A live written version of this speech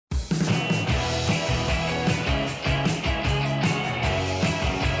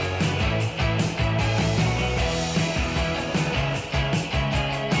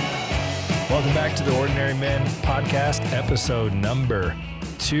to the Ordinary Men podcast, episode number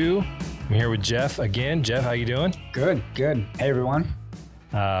 2. I'm here with Jeff again. Jeff, how you doing? Good. Hey, everyone.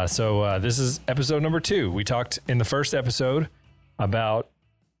 This is episode number 2. We talked in the first episode about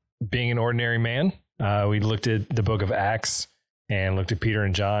being an ordinary man. We looked at the book of Acts and looked at Peter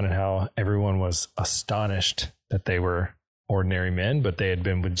and John and how everyone was astonished that they were ordinary men, but they had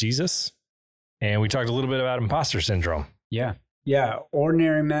been with Jesus. And we talked a little bit about imposter syndrome. Yeah.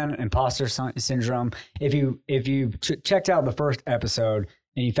 Ordinary men, imposter syndrome. If you checked out the first episode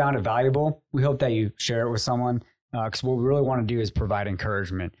and you found it valuable, we hope that you share it with someone, because what we really want to do is provide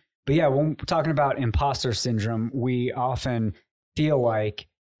encouragement. But yeah, when we're talking about imposter syndrome, we often feel like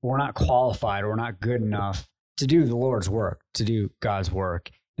we're not qualified or we're not good enough to do the Lord's work, to do God's work.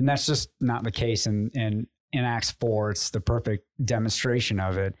 And that's just not the case in Acts 4. It's the perfect demonstration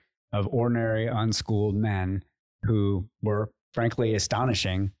of it, of ordinary, unschooled men who were frankly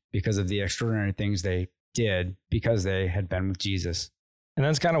astonishing because of the extraordinary things they did because they had been with Jesus. And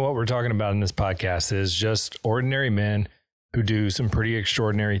that's kind of what we're talking about in this podcast, is just ordinary men who do some pretty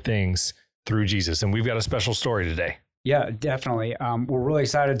extraordinary things through Jesus. And we've got a special story today. Yeah, definitely. We're really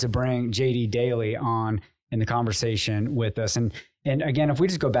excited to bring JD Daly on in the conversation with us. And again, if we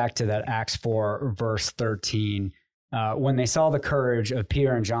just go back to that Acts 4 verse 13, when they saw the courage of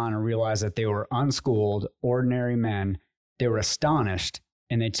Peter and John and realized that they were unschooled, ordinary men, they were astonished,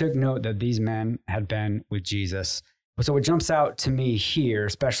 and they took note that these men had been with Jesus. So what jumps out to me here,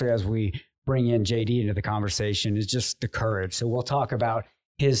 especially as we bring in JD into the conversation, is just the courage. So we'll talk about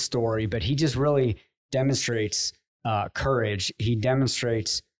his story, but he just really demonstrates courage. He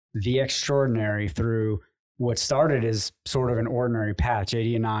demonstrates the extraordinary through what started as sort of an ordinary path.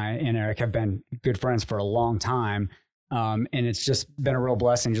 JD and I and Eric have been good friends for a long time. And it's just been a real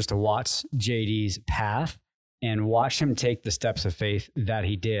blessing just to watch JD's path and watch him take the steps of faith that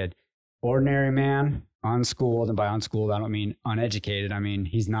he did. Ordinary man, unschooled, and by unschooled, I don't mean uneducated. I mean,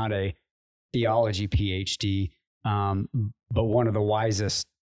 he's not a theology PhD, but one of the wisest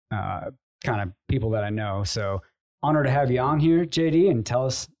kind of people that I know. So honored to have you on here, JD, and tell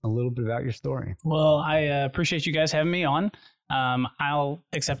us a little bit about your story. Well, I appreciate you guys having me on. I'll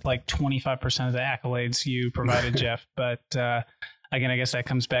accept like 25% of the accolades you provided, Jeff. But again, I guess that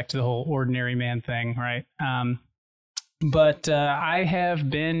comes back to the whole ordinary man thing, right? But I have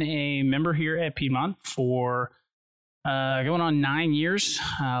been a member here at Piedmont for going on 9 years.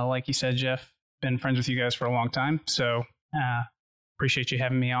 Like you said, Jeff, been friends with you guys for a long time. So appreciate you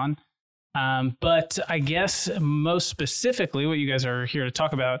having me on. But I guess most specifically, what you guys are here to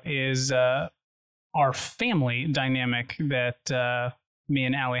talk about is our family dynamic that me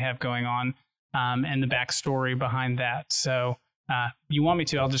and Allie have going on, and the backstory behind that. So you want me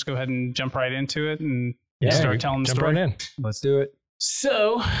to, I'll just go ahead and jump right into it and start telling the story. Right in. Let's do it.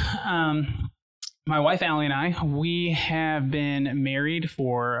 So my wife, Allie, and I, we have been married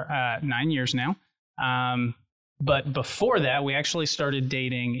for 9 years now. But before that, we actually started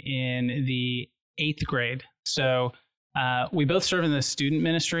dating in the 8th grade. So we both serve in the student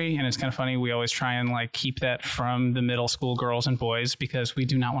ministry, and it's kind of funny. We always try and like keep that from the middle school girls and boys because we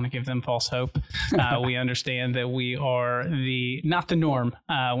do not want to give them false hope. We understand that we are not the norm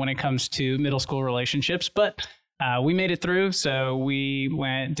when it comes to middle school relationships, but we made it through. So we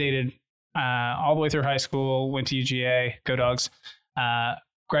dated all the way through high school, went to UGA, go Dogs.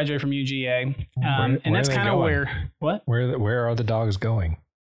 Graduated from UGA, and that's kind of where are the Dogs going?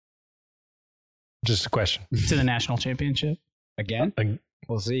 Just a question. To the national championship Again?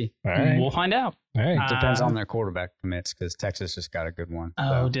 We'll see. All right. We'll find out. All right. Depends on their quarterback commits, because Texas just got a good one.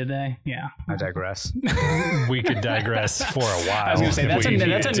 Oh, did they? Yeah. I digress. We could digress for a while. I was going to say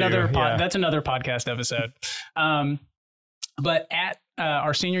that's another another podcast episode. But at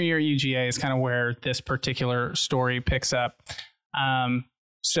our senior year at UGA is kind of where this particular story picks up.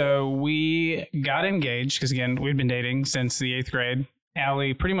 So we got engaged because, again, we'd been dating since the 8th grade.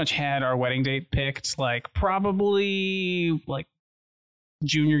 Allie pretty much had our wedding date picked, like probably like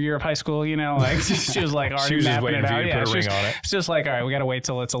junior year of high school, you know, like she was like already she was mapping it out. Yeah, put a ring on it. It's just like, all right, we got to wait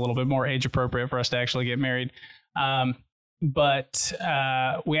till it's a little bit more age appropriate for us to actually get married. But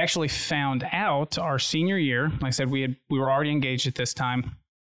we actually found out our senior year. Like I said, we were already engaged at this time.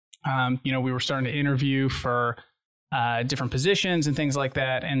 We were starting to interview for different positions and things like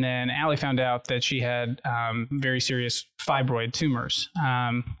that. And then Allie found out that she had very serious fibroid tumors,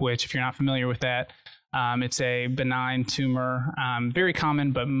 which, if you're not familiar with that, it's a benign tumor, very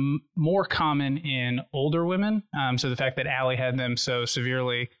common, but more common in older women. So the fact that Allie had them so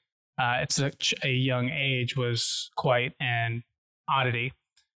severely at such a young age was quite an oddity.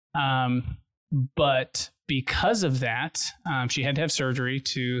 But because of that, she had to have surgery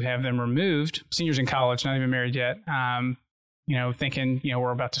to have them removed. Seniors in college, not even married yet, thinking,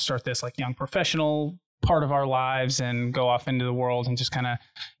 we're about to start this like young professional part of our lives and go off into the world and just kind of,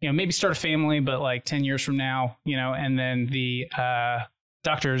 maybe start a family, but like 10 years from now, and then the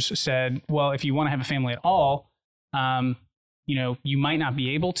doctors said, well, if you want to have a family at all, you might not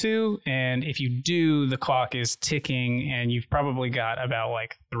be able to. And if you do, the clock is ticking and you've probably got about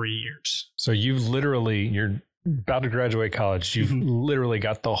like 3 years. So you're about to graduate college. You've literally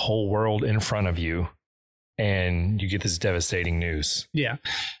got the whole world in front of you and you get this devastating news. Yeah.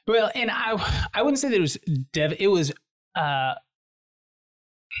 Well, and I wouldn't say that it was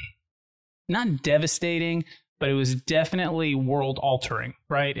not devastating, but it was definitely world altering,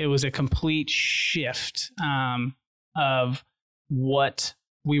 right? It was a complete shift of what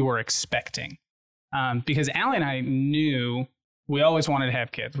we were expecting. Because Allie and I knew we always wanted to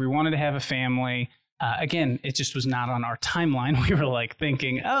have kids. We wanted to have a family. Again, it just was not on our timeline. We were like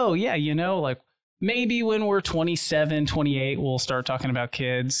thinking, oh yeah, like maybe when we're 27, 28, we'll start talking about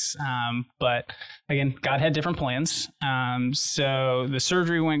kids. But again, God had different plans. So the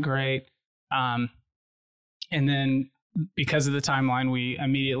surgery went great. And then because of the timeline, we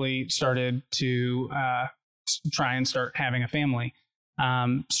immediately started to try and start having a family.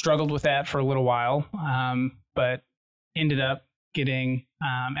 Struggled with that for a little while, but ended up getting,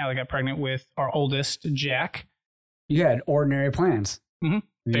 Allie got pregnant with our oldest, Jack. You had ordinary plans. Mm-hmm.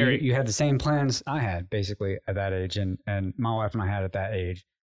 You had the same plans I had basically at that age, and my wife and I had at that age.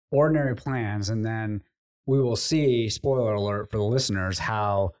 Ordinary plans, and then we will see, spoiler alert for the listeners,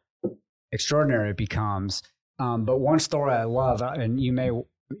 how extraordinary it becomes. But one story I love, and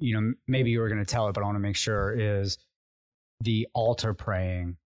maybe you were going to tell it, but I want to make sure, is the altar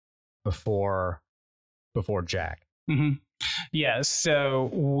praying before Jack. Mm-hmm. Yeah. So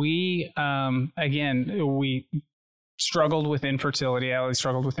we struggled with infertility. Allie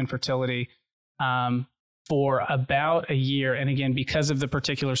struggled with infertility for about a year. And again, because of the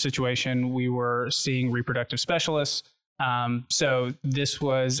particular situation, we were seeing reproductive specialists. So this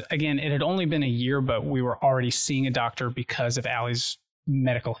was, again, it had only been a year, but we were already seeing a doctor because of Allie's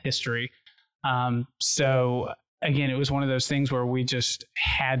medical history. So again, it was one of those things where we just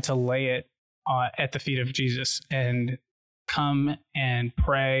had to lay it at the feet of Jesus and come and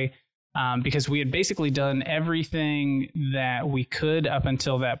pray, because we had basically done everything that we could up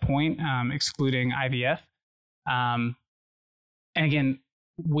until that point, excluding IVF. And again,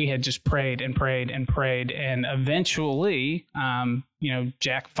 we had just prayed and prayed and prayed, and eventually,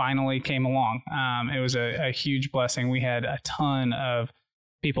 Jack finally came along. It was a huge blessing. We had a ton of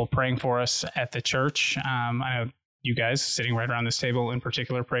people praying for us at the church. I know you guys sitting right around this table in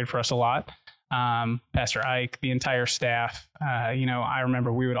particular prayed for us a lot. Pastor Ike, the entire staff. I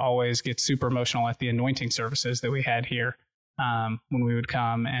remember we would always get super emotional at the anointing services that we had here when we would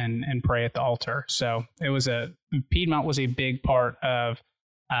come and pray at the altar. So Piedmont was a big part of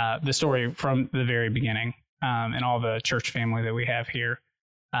the story from the very beginning, and all the church family that we have here.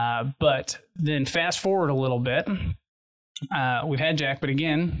 But then fast forward a little bit, we've had Jack, but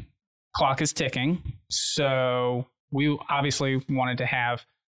again, clock is ticking. So we obviously wanted to have,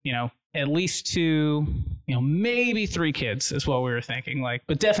 at least 2, maybe 3 kids is what we were thinking,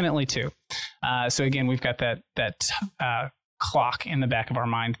 but definitely 2. So again, we've got that clock in the back of our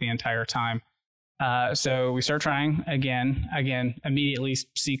mind the entire time. So we start trying again, immediately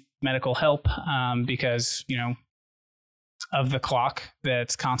seek medical help, because, of the clock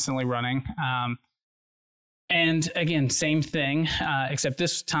that's constantly running. And again, same thing, except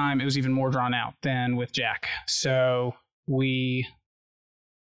this time it was even more drawn out than with Jack. So we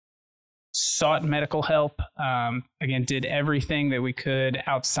sought medical help, again, did everything that we could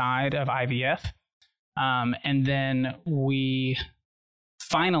outside of IVF. And then we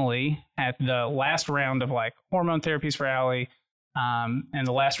finally, at the last round of hormone therapies for Allie, and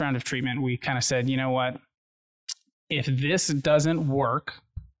the last round of treatment, we kind of said, you know what, if this doesn't work,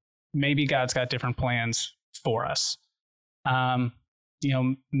 maybe God's got different plans for us.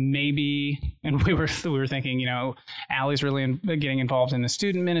 Maybe, and we were thinking, Allie's really getting involved in the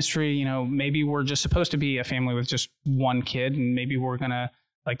student ministry. Maybe we're just supposed to be a family with just 1 kid, and maybe we're gonna,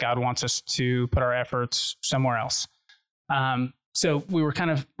 God wants us to put our efforts somewhere else. So we were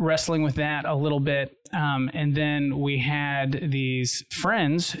kind of wrestling with that a little bit, and then we had these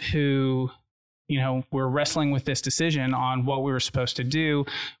friends who, were wrestling with this decision on what we were supposed to do.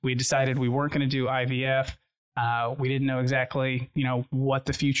 We decided we weren't going to do IVF. We didn't know exactly, what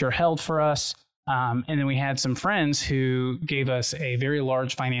the future held for us. And then we had some friends who gave us a very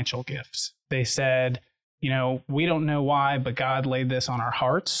large financial gift. They said, we don't know why, but God laid this on our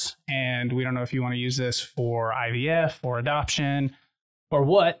hearts, and we don't know if you want to use this for IVF or adoption or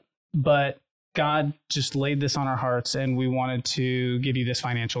what, but God just laid this on our hearts, and we wanted to give you this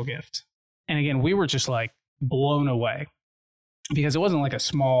financial gift. And again, we were just like blown away because it wasn't like a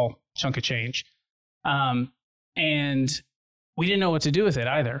small chunk of change. And we didn't know what to do with it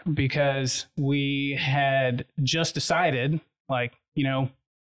either, because we had just decided, like,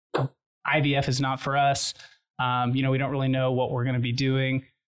 IVF is not for us. We don't really know what we're going to be doing.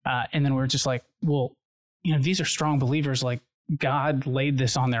 And then we're just like, well, these are strong believers. Like, God laid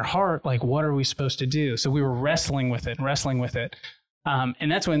this on their heart. Like, what are we supposed to do? So we were wrestling with it.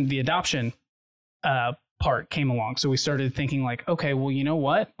 And that's when the adoption part came along. So we started thinking like, okay, well, you know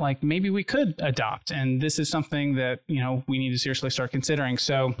what? Like, maybe we could adopt. And this is something that, we need to seriously start considering.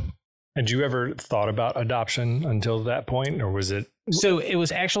 So had you ever thought about adoption until that point, or was it? So it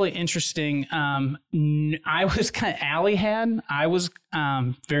was actually interesting. I was I was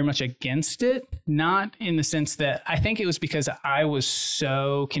very much against it, not in the sense that I think it was because I was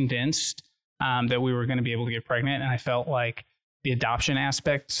so convinced that we were going to be able to get pregnant. And I felt like the adoption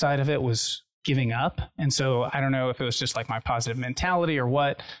aspect side of it was giving up. And so I don't know if it was just like my positive mentality or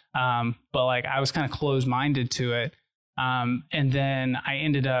what, but like I was kind of closed-minded to it. And then I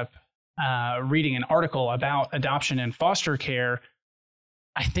ended up reading an article about adoption and foster care.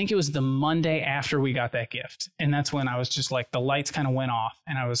 I think it was the Monday after we got that gift. And that's when I was just like, the lights kind of went off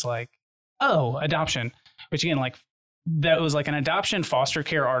and I was like, oh, adoption, which again, like that was like an adoption foster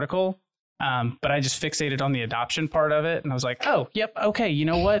care article. But I just fixated on the adoption part of it. And I was like, oh, yep. Okay. You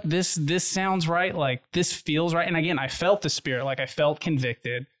know what? This sounds right. Like this feels right. And again, I felt the Spirit, like I felt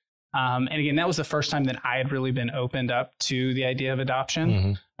convicted. And again, that was the first time that I had really been opened up to the idea of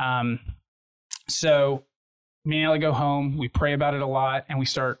adoption. Mm-hmm. So me and Allie go home, we pray about it a lot, and we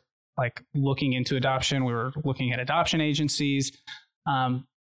start like looking into adoption. We were looking at adoption agencies. But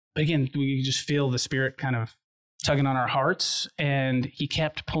again, we just feel the Spirit kind of tugging on our hearts, and he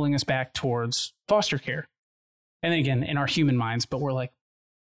kept pulling us back towards foster care. And then again, in our human minds, but we're like,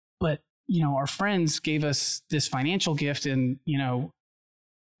 but our friends gave us this financial gift, and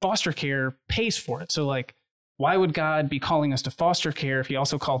foster care pays for it. So like, why would God be calling us to foster care if he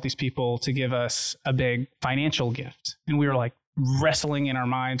also called these people to give us a big financial gift? And we were like wrestling in our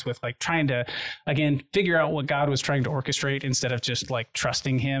minds with like trying to, again, figure out what God was trying to orchestrate instead of just like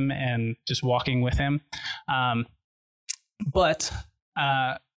trusting him and just walking with him. But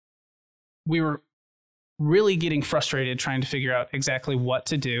we were really getting frustrated trying to figure out exactly what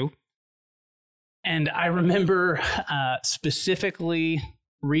to do. And I remember specifically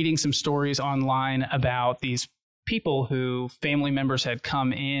reading some stories online about these people who family members had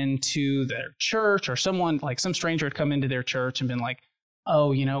come into their church, or someone like some stranger had come into their church and been like,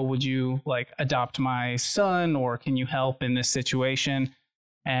 oh, would you like adopt my son, or can you help in this situation?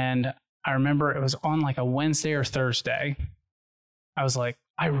 And I remember it was on like a Wednesday or Thursday. I was like,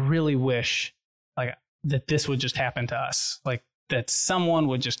 I really wish like that this would just happen to us. Like that someone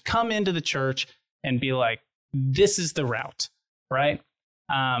would just come into the church and be like, this is the route, right?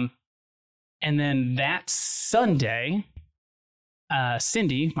 And then that Sunday,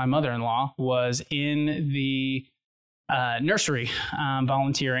 Cindy, my mother-in-law, was in the nursery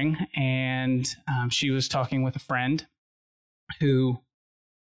volunteering, and she was talking with a friend who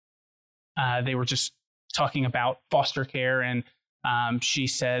they were just talking about foster care, and she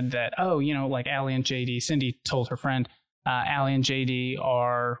said that, oh, like Allie and JD, Cindy told her friend, Allie and JD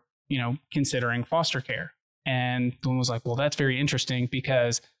are, considering foster care. And the one was like, well, that's very interesting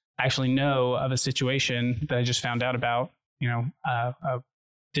because I actually know of a situation that I just found out about,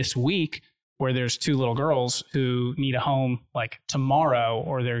 this week, where there's two little girls who need a home like tomorrow,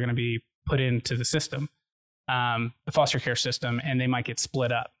 or they're going to be put into the system, the foster care system, and they might get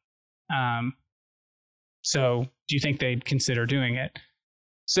split up. So do you think they'd consider doing it?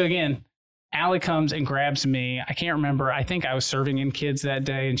 So again, Allie comes and grabs me. I can't remember. I think I was serving in kids that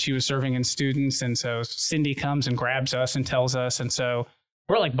day and she was serving in students. And so Cindy comes and grabs us and tells us. And so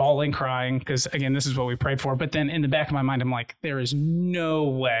we're like bawling, crying, because again, this is what we prayed for. But then in the back of my mind, I'm like, there is no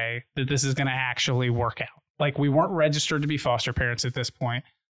way that this is going to actually work out. Like, we weren't registered to be foster parents at this point.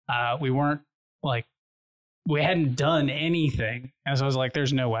 We weren't like, we hadn't done anything. And so I was like,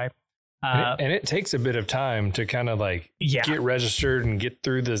 there's no way. And it takes a bit of time to kind of like get registered and get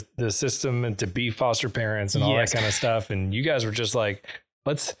through the system and to be foster parents and all that kind of stuff. And you guys were just like,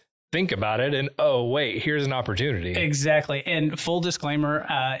 let's think about it. And oh, wait, here's an opportunity. Exactly. And full disclaimer,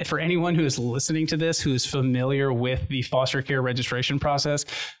 for anyone who is listening to this, who is familiar with the foster care registration process,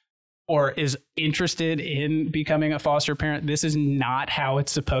 or is interested in becoming a foster parent, this is not how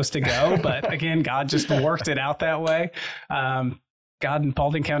it's supposed to go. But again, God just worked it out that way. God in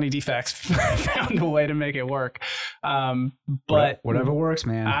Paulding County DFACS found a way to make it work. But whatever works,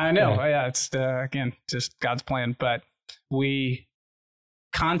 man. I know. Yeah, it's again, just God's plan. But we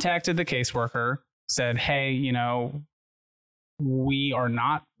contacted the caseworker, said, hey, we are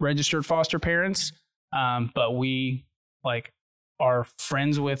not registered foster parents, but we are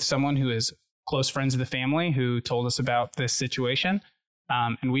friends with someone who is close friends of the family who told us about this situation.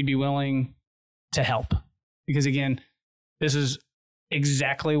 And we'd be willing to help, because again, this is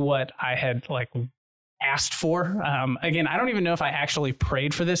exactly what I had asked for. Again, I don't even know if I actually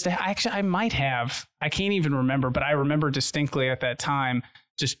prayed for this. I might have. I can't even remember, but I remember distinctly at that time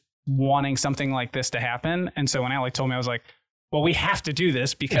just wanting something like this to happen. And so when Allie told me, I was like, well, we have to do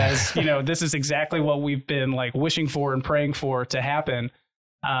this because, this is exactly what we've been wishing for and praying for to happen.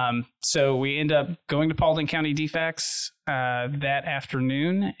 So we end up going to Paulding County DFACS that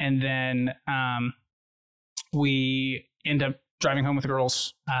afternoon. And then we end up driving home with the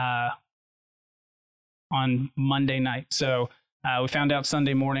girls on Monday night. So we found out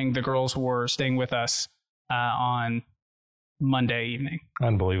Sunday morning the girls were staying with us on Monday evening.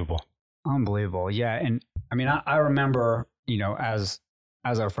 Unbelievable. Yeah. And I mean, I remember, as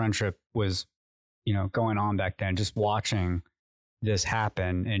our friendship was, going on back then, just watching this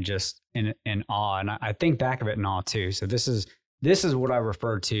happen and just in awe. And I think back of it in awe too. So this is what I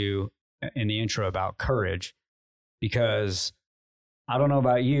referred to in the intro about courage, because I don't know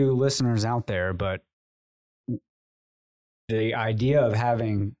about you listeners out there, but the idea of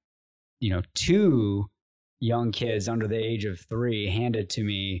having, 2 young kids under the age of 3 handed to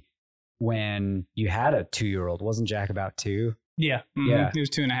me when you had a 2-year-old, wasn't Jack about 2? Yeah. Mm-hmm. Yeah. He was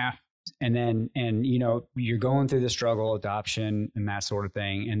 2.5. And then, you're going through the struggle, adoption and that sort of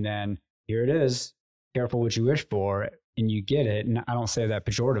thing. And then here it is, careful what you wish for, and you get it. And I don't say that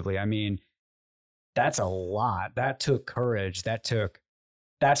pejoratively. I mean, that's a lot. That took courage. That's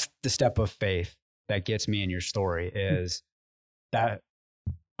the step of faith that gets me in your story, is that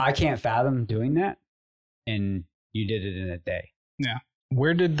I can't fathom doing that. And you did it in a day. Yeah.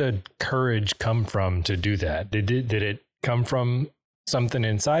 Where did the courage come from to do that? Did it come from something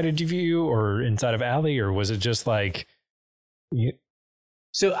inside of you or inside of Allie, or was it just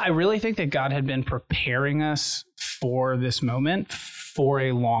So I really think that God had been preparing us for this moment for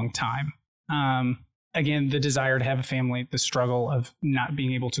a long time. Again, the desire to have a family, the struggle of not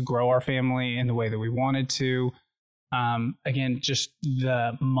being able to grow our family in the way that we wanted to. Again, just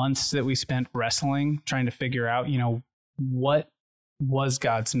the months that we spent wrestling, trying to figure out, what was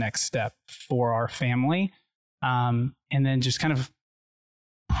God's next step for our family. And then just kind of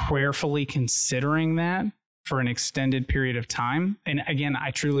prayerfully considering that for an extended period of time. And again,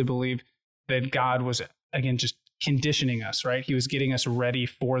 I truly believe that God was, again, just conditioning us, right? He was getting us ready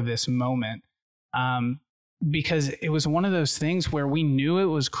for this moment. Because it was one of those things where we knew it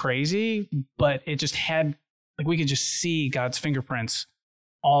was crazy, but it just had, we could just see God's fingerprints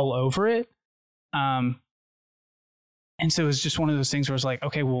all over it. And so it was just one of those things where it's like,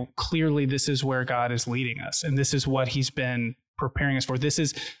 okay, well, clearly this is where God is leading us. And this is what he's been preparing us for. This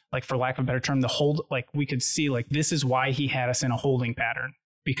is, for lack of a better term, the hold, we could see, this is why he had us in a holding pattern,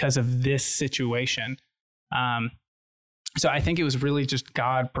 because of this situation. So I think it was really just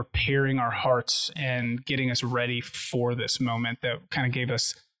God preparing our hearts and getting us ready for this moment that kind of gave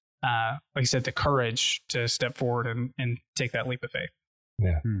us, like I said, the courage to step forward and take that leap of faith.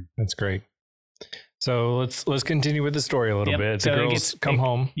 Yeah, that's great. So let's continue with the story a little bit. The girls come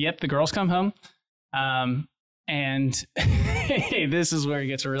home. Yep, the girls come home. And this is where it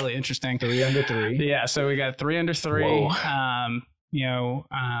gets really interesting. 3 under 3. Yeah, so we got 3 under 3.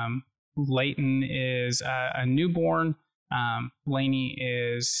 Leighton is a newborn. Lainey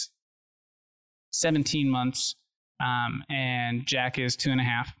is 17 months, and Jack is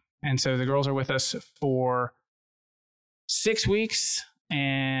 2.5. And so the girls are with us for 6 weeks,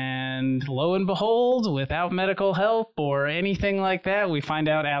 and lo and behold, without medical help or anything like that, we find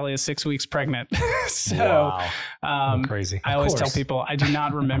out Allie is 6 weeks pregnant. So, wow. Crazy. I always tell people, I do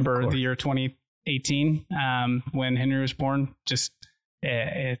not remember the year 2018, when Henry was born. It's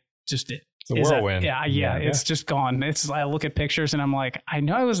a whirlwind. It's just gone. I look at pictures and I'm like, I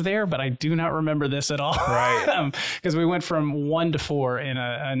know I was there, but I do not remember this at all. Right. Because we went from 1 to 4 in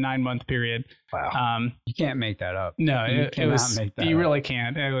a 9-month period. Wow. You can't make that up. No, it was. You up. really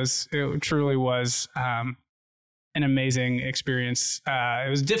can't. It truly was an amazing experience. It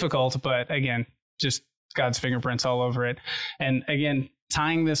was difficult, but again, just God's fingerprints all over it. And again,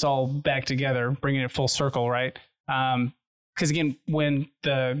 tying this all back together, bringing it full circle, right? again, when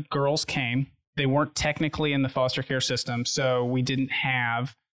the girls came, they weren't technically in the foster care system. So we didn't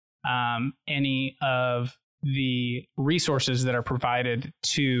have any of the resources that are provided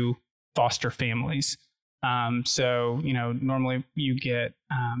to foster families. So, normally you get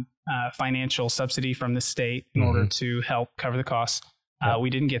financial subsidy from the state in order to help cover the costs. We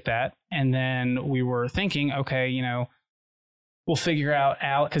didn't get that. And then we were thinking, okay, we'll figure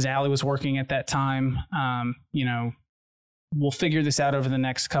out because Allie was working at that time. We'll figure this out over the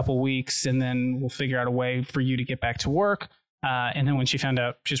next couple weeks, and then we'll figure out a way for you to get back to work. And then when she found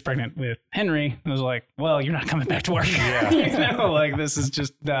out she was pregnant with Henry, I was like, well, you're not coming back to work. Yeah. This is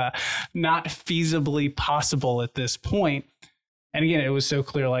just not feasibly possible at this point. And again, it was so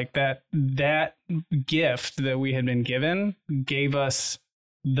clear, that gift that we had been given gave us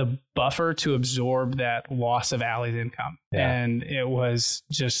the buffer to absorb that loss of Allie's income. Yeah. And it was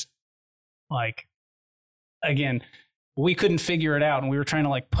just again, we couldn't figure it out. And we were trying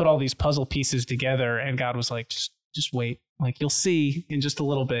to put all these puzzle pieces together, and God was like, just wait. You'll see in just a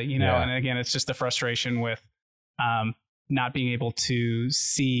little bit, Yeah. And again, it's just the frustration with not being able to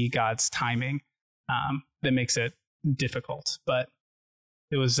see God's timing that makes it difficult. But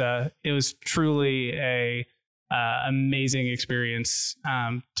it was truly a amazing experience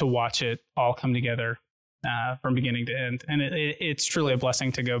to watch it all come together from beginning to end. And it's truly a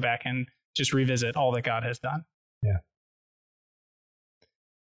blessing to go back and just revisit all that God has done. Yeah.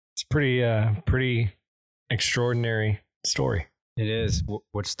 It's pretty extraordinary story. It is.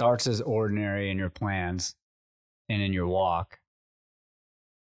 What starts as ordinary in your plans and in your walk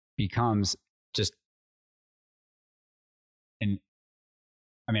becomes just,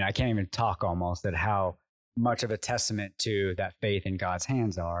 I can't even talk almost at how much of a testament to that faith in God's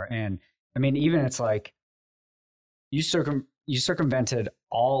hands are. And even it's you circumvented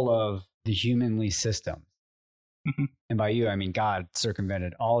all of the humanly systems. Mm-hmm. And by you, God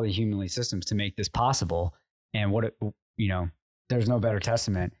circumvented all the humanly systems to make this possible. And there's no better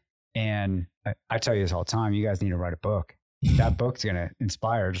testament. And I tell you this all the time, you guys need to write a book. That book's going to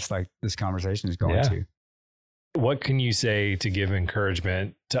inspire, just like this conversation is going to. What can you say to give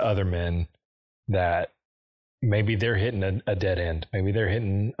encouragement to other men that maybe they're hitting a dead end? Maybe they're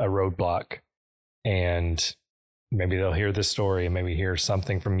hitting a roadblock, and maybe they'll hear this story and maybe hear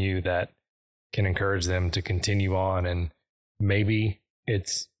something from you that can encourage them to continue on. And maybe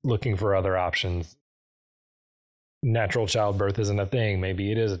it's looking for other options. Natural childbirth isn't a thing.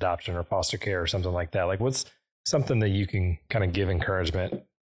 Maybe it is adoption or foster care or something like that. What's something that you can kind of give encouragement?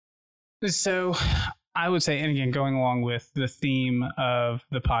 So I would say, and again, going along with the theme of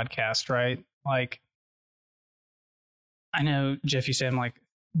the podcast, right? I know, Jeff, you said I'm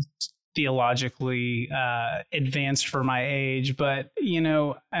theologically advanced for my age, but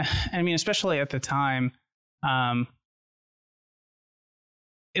especially at the time,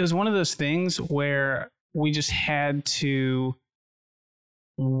 it was one of those things where we just had to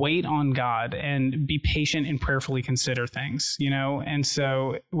wait on God and be patient and prayerfully consider things, and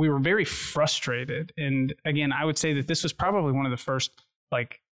so we were very frustrated. And again, I would say that this was probably one of the first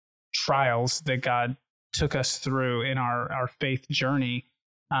trials that God took us through in our faith journey.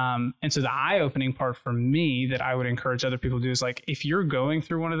 And so the eye-opening part for me that I would encourage other people to do is if you're going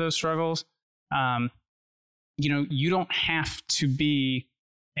through one of those struggles, you don't have to be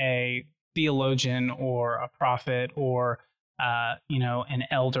a theologian or a prophet or an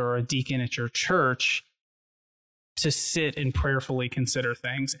elder or a deacon at your church to sit and prayerfully consider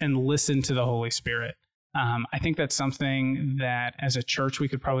things and listen to the Holy Spirit. I think that's something that as a church we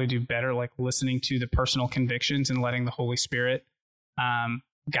could probably do better, listening to the personal convictions and letting the Holy Spirit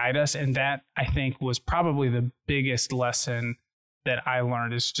guide us. And that, I think, was probably the biggest lesson that I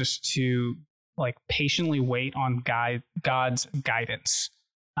learned, is just to patiently wait on God's guidance.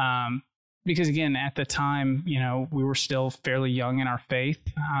 Because again, at the time, we were still fairly young in our faith.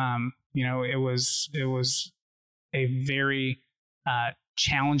 It was a very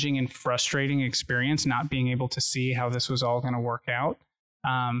challenging and frustrating experience, not being able to see how this was all going to work out.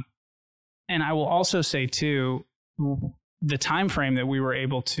 And I will also say too, the time frame that we were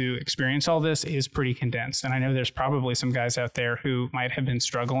able to experience all this is pretty condensed. And I know there's probably some guys out there who might have been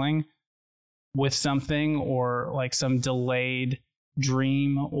struggling with something, or some delayed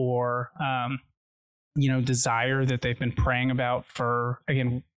dream or desire that they've been praying about for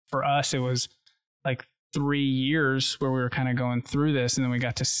us, it was 3 years where we were kind of going through this, and then we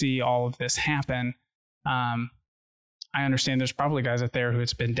got to see all of this happen. I understand there's probably guys out there who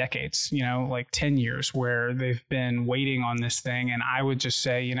it's been decades, 10 years where they've been waiting on this thing. And I would just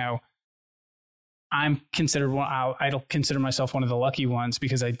say, I don't consider myself one of the lucky ones,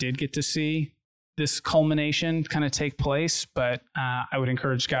 because I did get to see this culmination kind of take place, but I would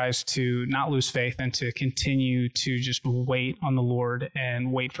encourage guys to not lose faith and to continue to just wait on the Lord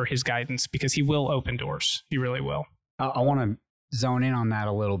and wait for his guidance, because he will open doors. He really will. I want to zone in on that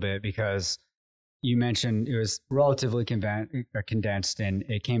a little bit, because you mentioned it was relatively condensed and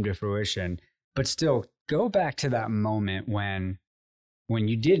it came to fruition, but still go back to that moment when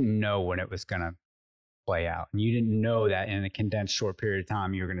you didn't know when it was going to play out, and you didn't know that in a condensed short period of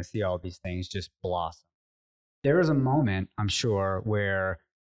time you were going to see all these things just blossom. There was a moment, I'm sure, where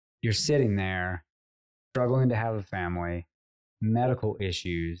you're sitting there struggling to have a family, medical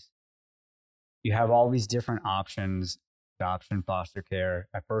issues, you have all these different options, adoption, foster care.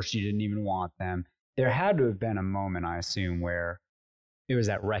 At first you didn't even want them. There had to have been a moment, I assume, where it was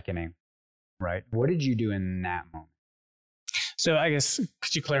that reckoning, right? What did you do in that moment? So I guess,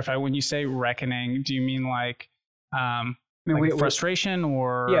 could you clarify, when you say reckoning, do you mean like, frustration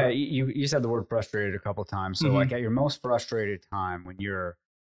or? Yeah, you said the word frustrated a couple of times. So like at your most frustrated time, when you're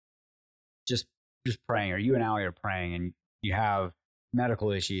just praying, or you and Allie are praying, and you have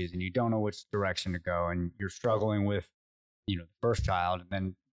medical issues and you don't know which direction to go, and you're struggling with, the first child, and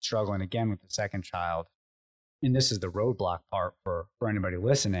then struggling again with the second child. And this is the roadblock part for anybody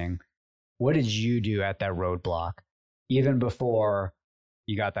listening. What did you do at that roadblock? Even before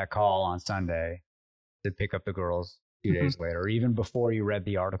you got that call on Sunday to pick up the girls 2 days later, or even before you read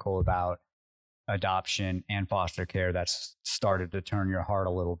the article about adoption and foster care that's started to turn your heart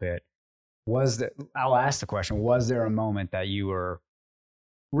a little bit, I'll ask the question, was there a moment that you were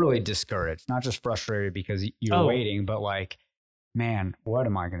really discouraged, not just frustrated because you're waiting, but like, man, what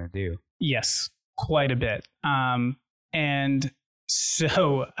am I going to do? Yes, quite a bit. And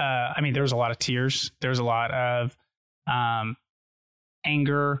so, there was a lot of tears. There was a lot of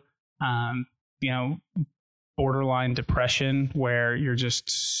anger, borderline depression, where you're just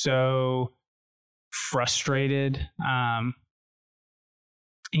so frustrated, and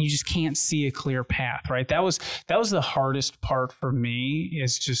you just can't see a clear path, right? That was the hardest part for me,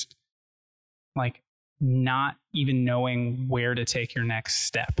 is just like not even knowing where to take your next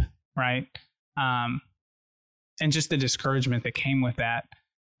step, right? And just the discouragement that came with that.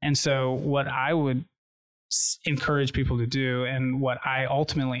 And so what I would encourage people to do, and what I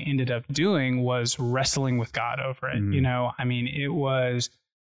ultimately ended up doing, was wrestling with God over it.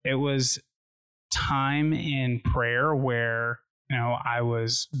 It was time in prayer where, I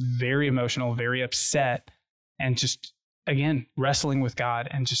was very emotional, very upset, and just, again, wrestling with God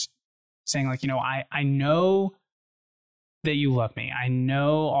and just saying like, I know that you love me. I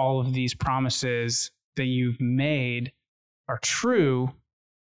know all of these promises that you've made are true,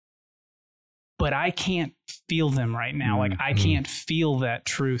 but I can't feel them right now. Like I can't feel that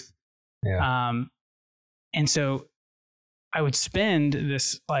truth. Yeah. And so I would spend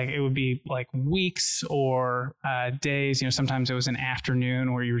this, like, it would be like weeks or days, sometimes it was an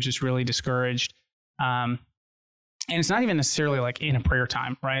afternoon where you were just really discouraged. And it's not even necessarily like in a prayer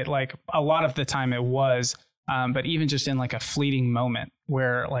time, right? Like a lot of the time it was, but even just in like a fleeting moment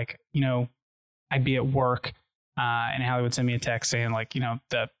where, like, I'd be at work and Hallie would send me a text saying like,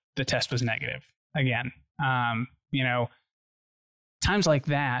 the test was negative again. Times like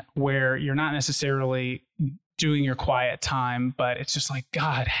that where you're not necessarily doing your quiet time, but it's just like,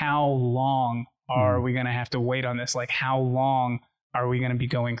 God, how long are we going to have to wait on this? Like, how long are we going to be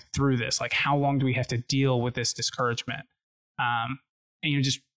going through this? Like, how long do we have to deal with this discouragement? And you're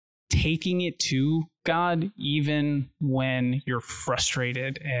just taking it to God, even when you're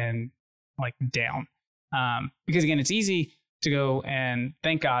frustrated and like down. Because again, it's easy to go and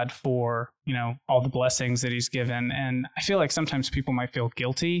thank God for, all the blessings that he's given. And I feel like sometimes people might feel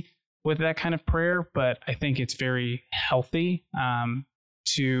guilty with that kind of prayer, but I think it's very healthy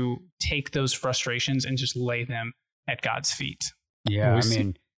to take those frustrations and just lay them at God's feet. Yeah,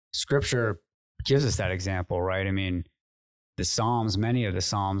 Scripture gives us that example, right? The Psalms, many of the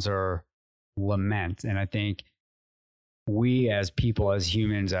Psalms are lament. And I think we as people, as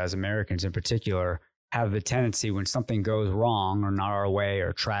humans, as Americans in particular, have the tendency when something goes wrong or not our way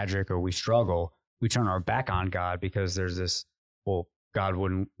or tragic or we struggle, we turn our back on God because there's this, well, God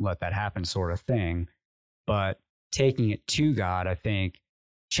wouldn't let that happen sort of thing. But taking it to God, I think,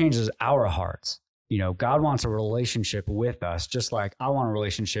 changes our hearts. God wants a relationship with us, just like I want a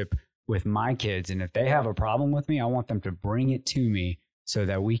relationship with my kids. And if they have a problem with me, I want them to bring it to me so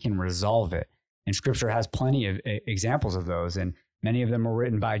that we can resolve it. And Scripture has plenty of examples of those. And many of them are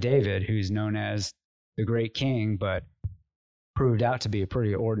written by David, who's known as the great king, but proved out to be a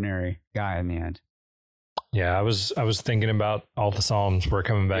pretty ordinary guy in the end. Yeah, I was thinking about all the Psalms were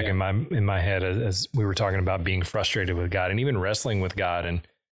coming back in my head as we were talking about being frustrated with God and even wrestling with God. And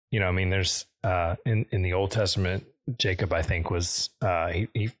I mean, there's in the Old Testament, Jacob, I think, was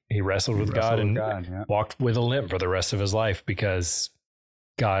he wrestled with God and walked with a limp for the rest of his life because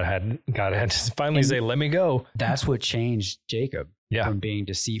God had to finally say, "Let me go." That's what changed Jacob from being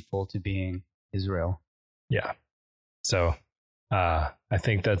deceitful to being Israel. Yeah. So I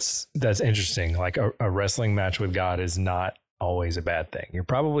think that's interesting. Like a wrestling match with God is not always a bad thing. You're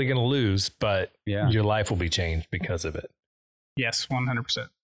probably going to lose, but your life will be changed because of it. Yes, 100%.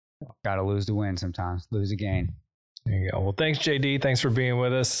 Got to lose to win sometimes. Lose to gain. There you go. Well, thanks, JD. Thanks for being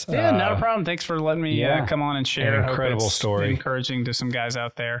with us. Yeah, not a problem. Thanks for letting me come on and share. An incredible story. Encouraging to some guys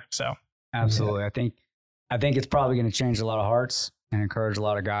out there. So absolutely. I think it's probably going to change a lot of hearts and encourage a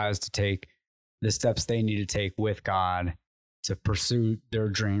lot of guys to take the steps they need to take with God to pursue their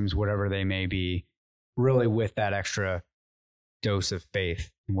dreams, whatever they may be, really with that extra dose of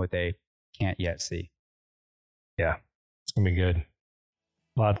faith in what they can't yet see. Yeah, it's going to be good.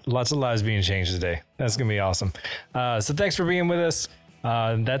 Lots of lives being changed today. That's going to be awesome. So thanks for being with us.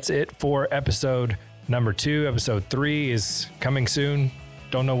 That's it for episode number 2. Episode 3 is coming soon.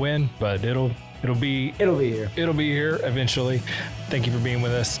 Don't know when, but it'll be here. It'll be here eventually. Thank you for being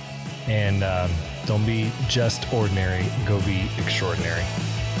with us. And don't be just ordinary. Go be extraordinary.